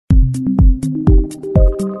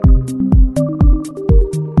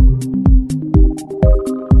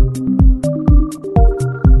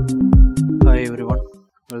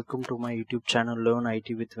my YouTube channel Learn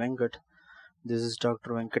IT with Venkat. This is Dr.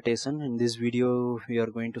 Venkatesan. In this video we are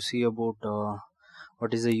going to see about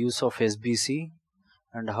what is the use of SBC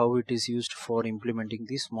and how it is used for implementing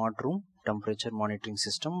the smart room temperature monitoring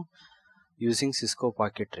system using Cisco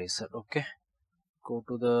Packet Tracer. Okay, go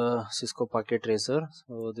to the Cisco Packet Tracer.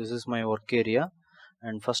 So this is my work area,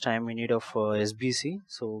 and first I am in need of SBC.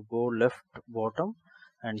 So go left bottom,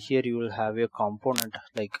 and here you will have a component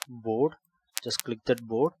like board. Just click that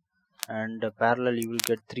board, and parallel you will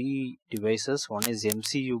get three devices. One is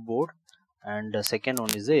MCU board, and the second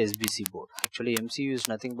one is the SBC board. Actually MCU is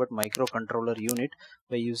nothing but microcontroller unit.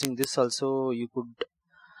 By using this also you could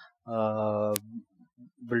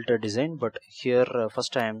build a design, but here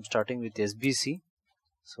first I am starting with SBC.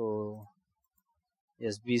 So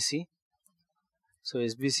SBC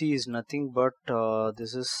is nothing but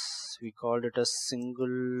this is, we called it a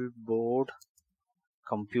single board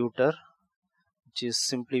computer, which is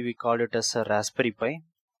simply we call it as a Raspberry Pi.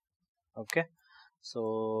 Okay,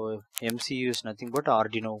 so MCU is nothing but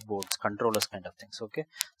Arduino boards, controllers kind of things. Okay,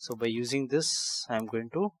 so by using this I am going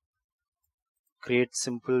to create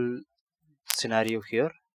simple scenario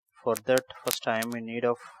here. For that, first I am in need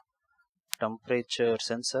of temperature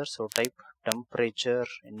sensor. So type temperature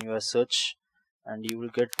in your search and you will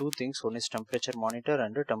get two things. One is temperature monitor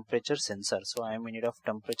and a temperature sensor. So I am in need of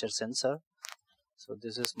temperature sensor. So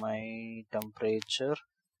this is my temperature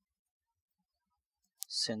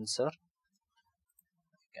sensor.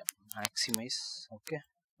 I can maximize. Okay,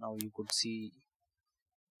 now you could see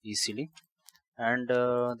easily. And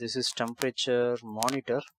this is temperature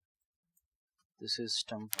monitor. This is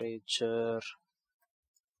temperature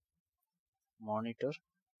monitor,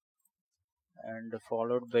 and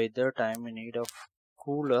followed by that I am in need of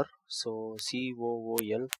cooler. So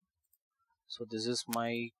COOL. So this is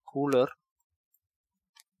my cooler,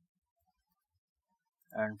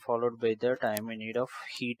 and followed by that I am in need of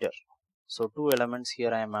heater. So two elements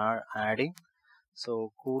here I am adding.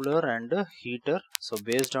 So cooler and heater. So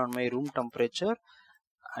based on my room temperature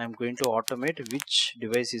I am going to automate which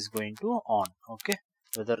device is going to on. Okay,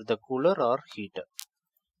 whether the cooler or heater.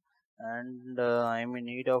 And I am in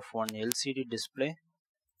need of one LCD display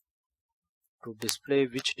to display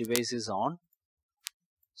which device is on.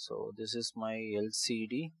 So this is my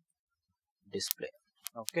LCD display.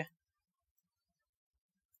 Okay,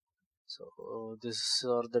 so these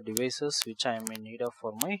are the devices which I am in need of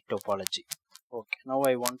for my topology. Okay, now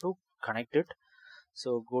I want to connect it.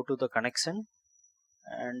 So go to the connection,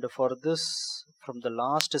 and for this, from the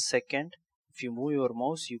last second, if you move your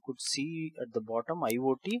mouse, you could see at the bottom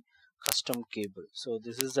IoT custom cable. So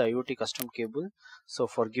this is the IoT custom cable. So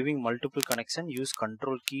for giving multiple connection, use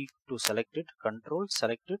control key to select it. Control,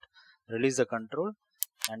 select it, release the control,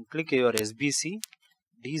 and click your SBC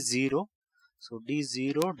D0. So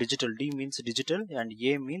D0 digital, D means digital and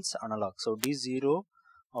A means analog. So D0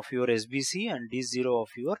 of your SBC and D0 of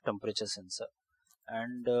your temperature sensor,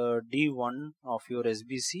 and D1 of your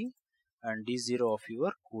SBC and D0 of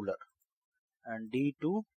your cooler, and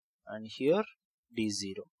D2, and here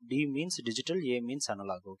D0. D means digital, A means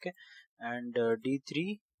analog. Okay, and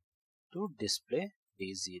D3 to display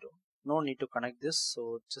D0. No need to connect this,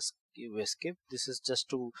 so just give escape. This is just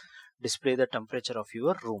to display the temperature of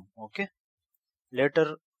your room. Okay,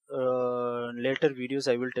 later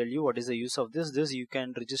videos I will tell you what is the use of this. You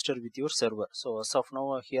can register with your server. So as of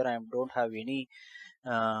now here I don't have any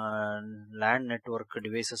LAN network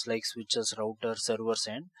devices like switches, routers, servers,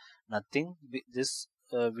 and nothing. This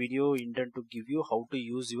video intend to give you how to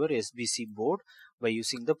use your SBC board by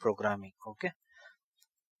using the programming. Okay,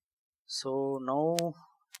 so now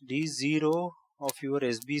D0 of your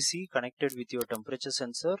SBC connected with your temperature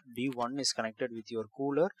sensor, D1 is connected with your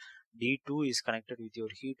cooler, D2 is connected with your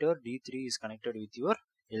heater, D3 is connected with your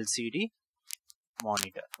LCD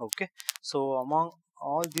monitor. Okay, so among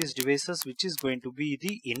all these devices, which is going to be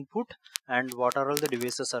the input and what are all the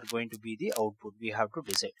devices are going to be the output, we have to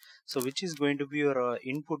decide. So which is going to be your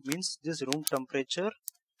input means this room temperature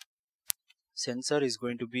sensor is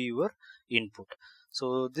going to be your input.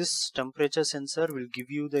 So this temperature sensor will give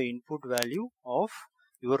you the input value of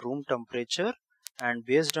your room temperature, and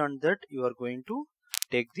based on that you are going to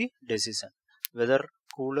take the decision whether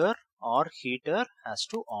cooler or heater has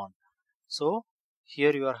to on. So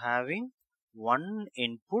here you are having one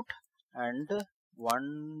input and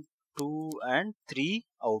 1, 2 and 3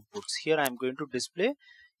 outputs. Here I am going to display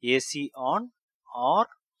AC on or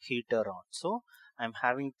heater on. So I am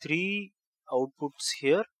having 3 outputs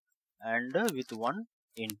here and with one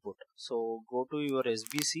input. So go to your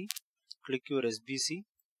SBC, click your SBC.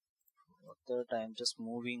 For that I am just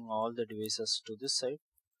moving all the devices to this side.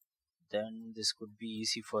 then this could be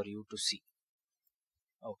easy for you to see.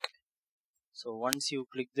 Okay, so once you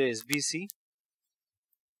click the SBC,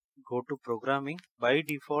 go to programming. By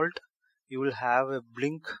default you will have a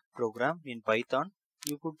blink program in Python.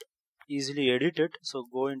 You could easily edit it, so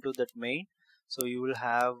go into that main. So you will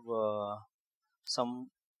have some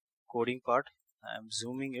coding part. I am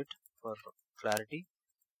zooming it for clarity.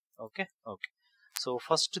 Okay. So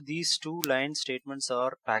first, these two line statements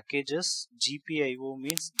are packages. GPIO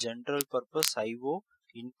means general purpose IO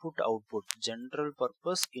input output, general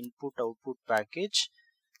purpose input output package,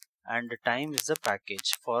 and time is the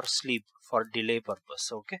package for sleep, for delay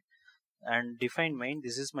purpose. Okay, and define main.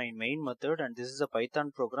 This is my main method, and this is a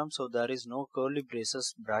Python program, so there is no curly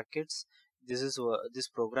braces, brackets. This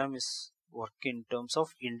program is work in terms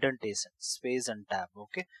of indentation, space and tab.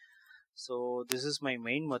 Okay, so this is my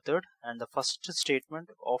main method, and the first statement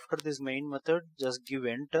after this main method, just give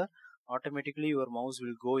enter. Automatically your mouse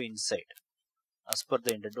will go inside as per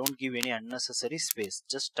the enter. Don't give any unnecessary space,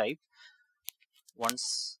 just type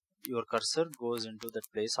once your cursor goes into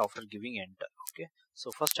that place after giving enter. Okay,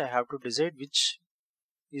 so first I have to decide which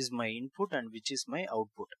is my input and which is my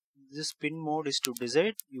output. This pin mode is to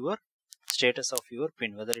decide your status of your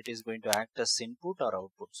pin, whether it is going to act as input or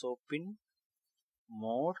output. So pin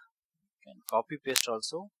mode, can copy paste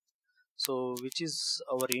also. So which is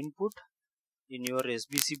our input in your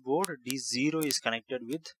SBC board? D0 is connected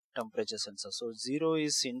with temperature sensor. So 0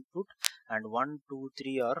 is input and 1, 2,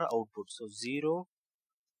 3 are output. So 0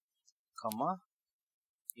 comma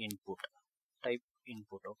input, type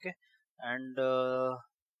input. Okay, and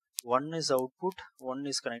 1 is output, 1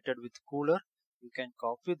 is connected with cooler. You can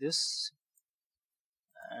copy this,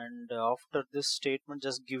 and after this statement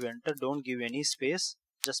just give enter. Don't give any space,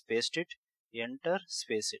 just paste it, enter,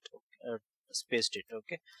 space it. Spaced it.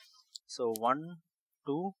 Okay, so 1,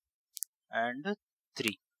 2 and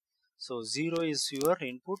 3. So 0 is your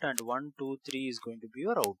input and 1, 2, 3 is going to be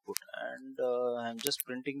your output, and I'm just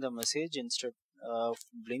printing the message instead of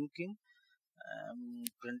blinking. I'm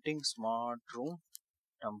printing smart room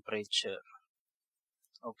temperature.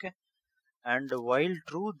 Okay, and while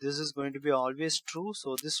true, this is going to be always true,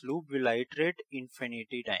 so this loop will iterate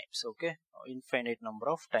infinity times. Okay, infinite number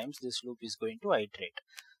of times this loop is going to iterate.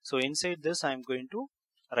 So inside this I am going to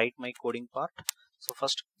write my coding part. So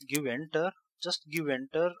first give enter, just give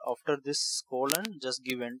enter. After this colon, just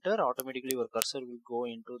give enter. Automatically your cursor will go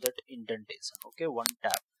into that indentation. Okay, one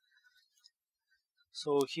tab.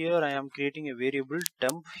 So here I am creating a variable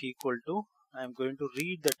temp equal to, I am going to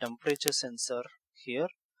read the temperature sensor here.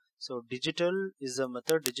 So digital is a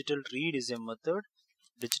method, digital read is a method.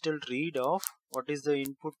 Digital read of what is the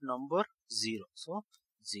input number? 0. So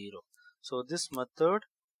 0. So this method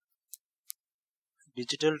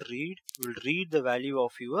digital read will read the value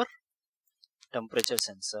of your temperature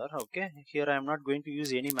sensor. Okay, here I am not going to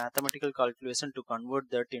use any mathematical calculation to convert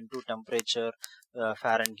that into temperature,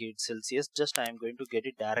 Fahrenheit, Celsius. Just I am going to get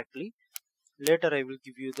it directly. Later I will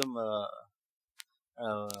give you the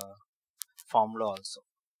formula also.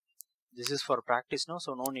 This is for practice now,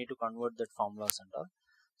 so no need to convert that formulas and all.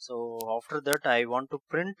 So after that I want to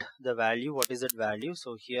print the value. What is that value?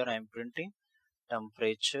 So here I am printing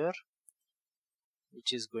temperature,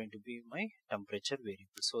 which is going to be my temperature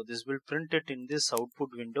variable. So this will print it in this output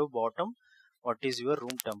window bottom. What is your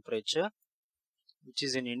room temperature, which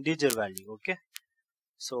is an integer value. Okay,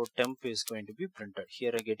 so temp is going to be printed.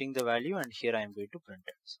 Here I am getting the value and here I am going to print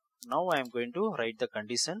it. So now I am going to write the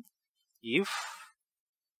condition. If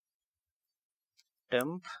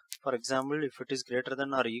temp, for example, if it is greater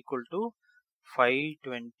than or equal to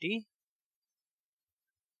 520,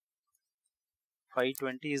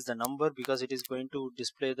 520 is the number because it is going to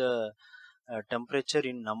display the temperature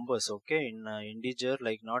in numbers. Okay, in integer,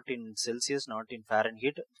 like not in Celsius, not in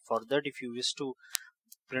Fahrenheit. For that, if you wish to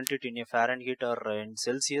print it in a Fahrenheit or in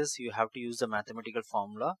Celsius, you have to use the mathematical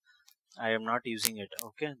formula. I am not using it.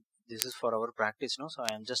 Okay, this is for our practice now, so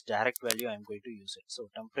I am just direct value I am going to use it. So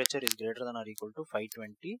temperature is greater than or equal to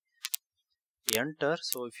 520, enter.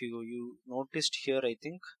 So if you noticed here, I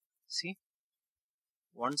think, see,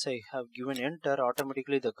 once I have given enter,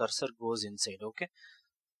 automatically the cursor goes inside. Okay,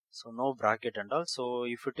 so no bracket and all. So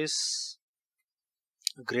if it is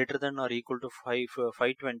greater than or equal to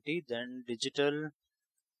 520, then digital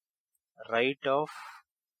write of,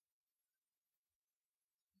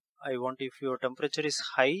 I want, if your temperature is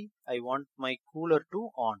high, I want my cooler to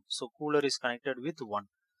on. So cooler is connected with 1.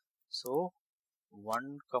 So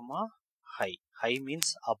 1 comma high. High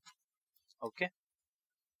means up. Okay,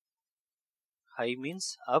 high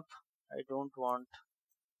means up. I don't want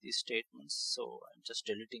these statements, so I'm just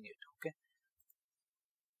deleting it. Okay,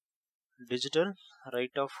 digital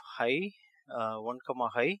right of high 1 comma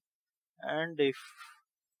high, and if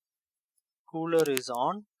cooler is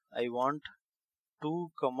on, I want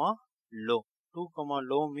 2 comma low. 2 comma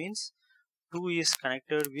low means 2 is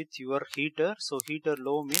connected with your heater, so heater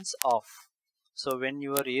low means off. So when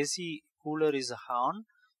your AC cooler is on,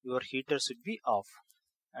 your heater should be off,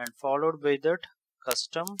 and followed by that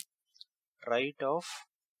custom right of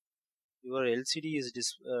your LCD is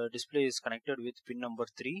display is connected with pin number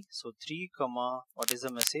 3. So 3 comma, what is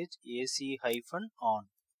the message? AC hyphen on.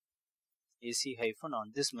 AC hyphen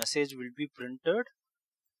on. This message will be printed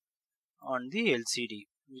on the LCD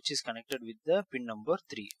which is connected with the pin number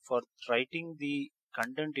 3. For writing the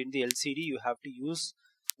content in the LCD, you have to use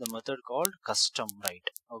the method called custom write.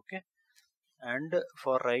 Okay, and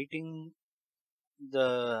for writing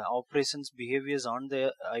the operations behaviors on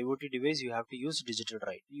the IoT device, you have to use digital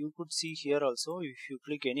write. You could see here also, if you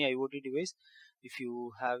click any IoT device, if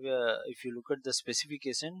you look at the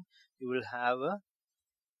specification, you will have a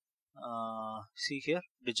see here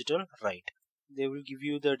digital write. They will give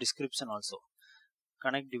you the description also.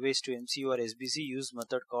 Connect device to MCU or SBC, use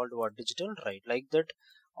method called what? Digital write. Like that,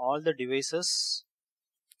 all the devices,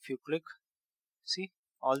 if you click, see,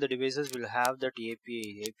 all the devices will have that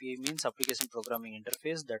API. API means application programming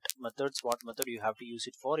interface. That methods, what method you have to use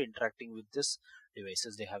it for interacting with this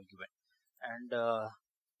devices they have given. And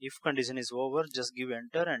if condition is over, just give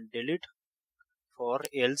enter and delete for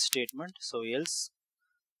else statement. So else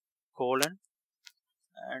colon,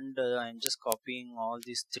 and I'm just copying all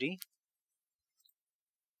these three.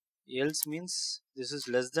 Else means this is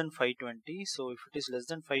less than 520. So if it is less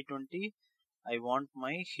than 520, I want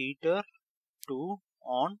my heater to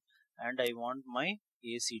on and I want my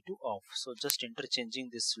AC to off. So just interchanging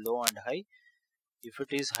this low and high. If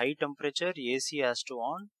it is high temperature, AC has to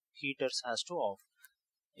on, heaters has to off.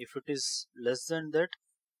 If it is less than that,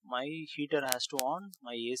 my heater has to on,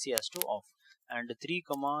 my AC has to off. And 3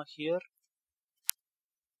 comma here,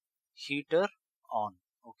 heater on.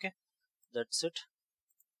 Okay, that's it.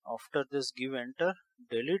 After this, give enter,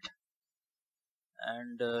 delete,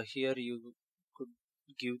 and here you could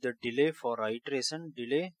give the delay for iteration.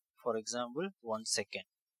 Delay, for example, 1 second.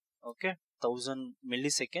 Okay, 1000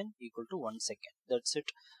 millisecond equal to 1 second. That's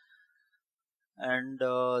it. And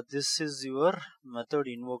this is your method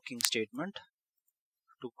invoking statement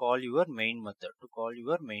to call your main method.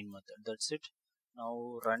 That's it.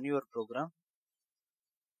 Now run your program.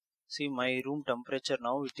 See, my room temperature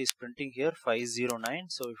now it is printing here 509.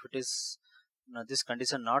 So if it is this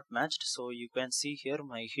condition not matched, so you can see here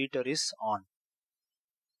my heater is on.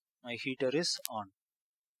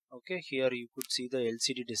 Okay, here you could see the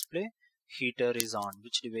LCD display, heater is on,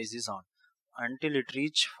 which device is on. Until it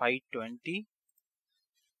reach 520,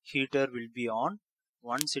 heater will be on.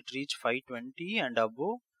 Once it reach 520 and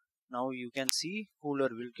above, now you can see cooler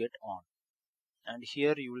will get on. And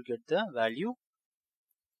here you will get the value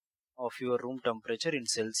of your room temperature in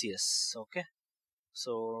Celsius. Okay,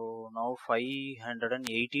 so now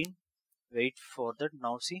 518, wait for that.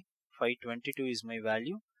 Now see, 522 is my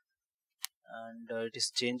value, and it is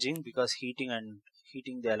changing because heating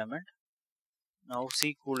the element. Now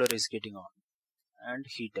see, cooler is getting on and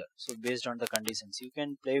heater. So based on the conditions, you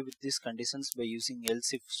can play with these conditions by using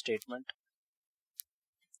else if statement.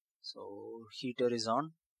 So heater is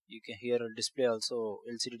on. You can hear a display also,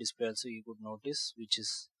 LCD display also you could notice, which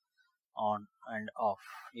is on and off.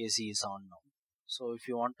 AC is on now. So if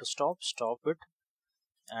you want to stop it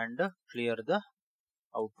and clear the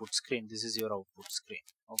output screen. This is your output screen.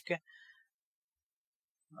 Okay,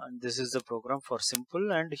 and this is the program for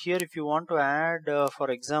simple. And here if you want to add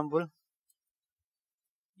for example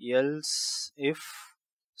else if,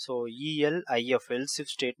 so ELIF, else if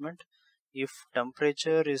statement, if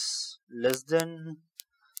temperature is less than,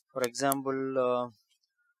 for example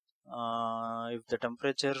if the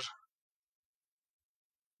temperature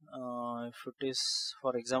if it is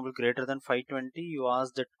for example greater than 520, you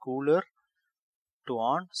ask that cooler to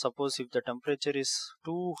on. Suppose if the temperature is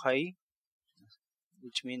too high,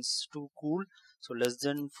 which means too cool, so less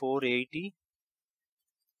than 480,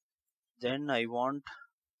 then I want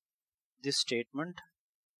this statement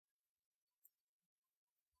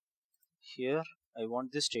here. I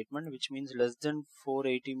want this statement which means less than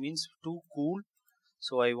 480 means too cool,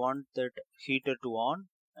 so I want that heater to on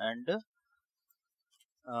and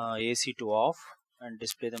AC to off and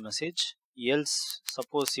display the message. Else,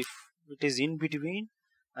 suppose if it is in between,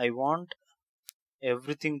 I want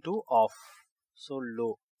everything to off, so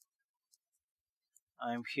low.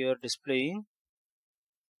 I am here displaying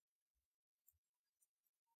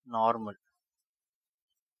normal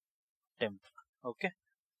temp. Okay,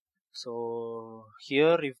 So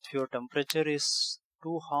here if your temperature is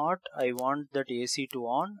too hot, I want that AC to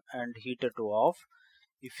on and heater to off.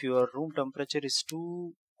 If your room temperature is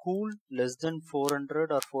too cool, less than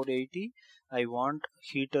 400 or 480, I want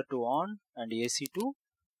heater to on and AC to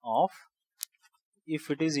off. If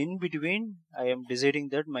it is in between, I am deciding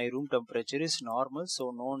that my room temperature is normal,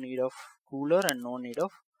 so no need of cooler and no need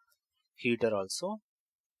of heater also.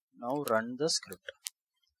 Now run the script.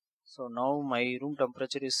 So now my room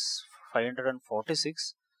temperature is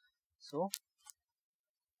 546, so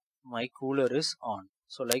my cooler is on.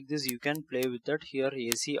 So like this you can play with that. Here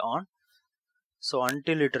AC on, so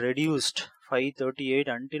until it reduced 538,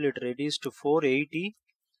 until it reduced to 480,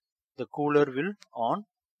 the cooler will on.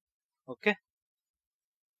 Okay,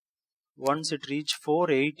 once it reach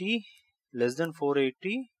 480, less than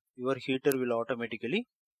 480, your heater will automatically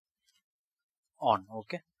on.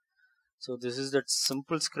 Okay, so this is that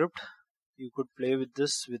simple script. You could play with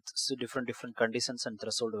this with different conditions and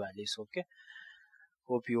threshold values. Okay,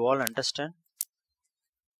 hope you all understand.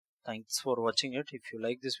 Thanks for watching it. If you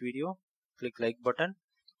like this video, click like button,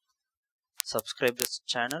 subscribe this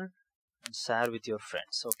channel and share with your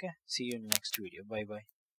friends. Okay, see you in next video. Bye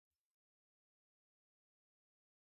bye.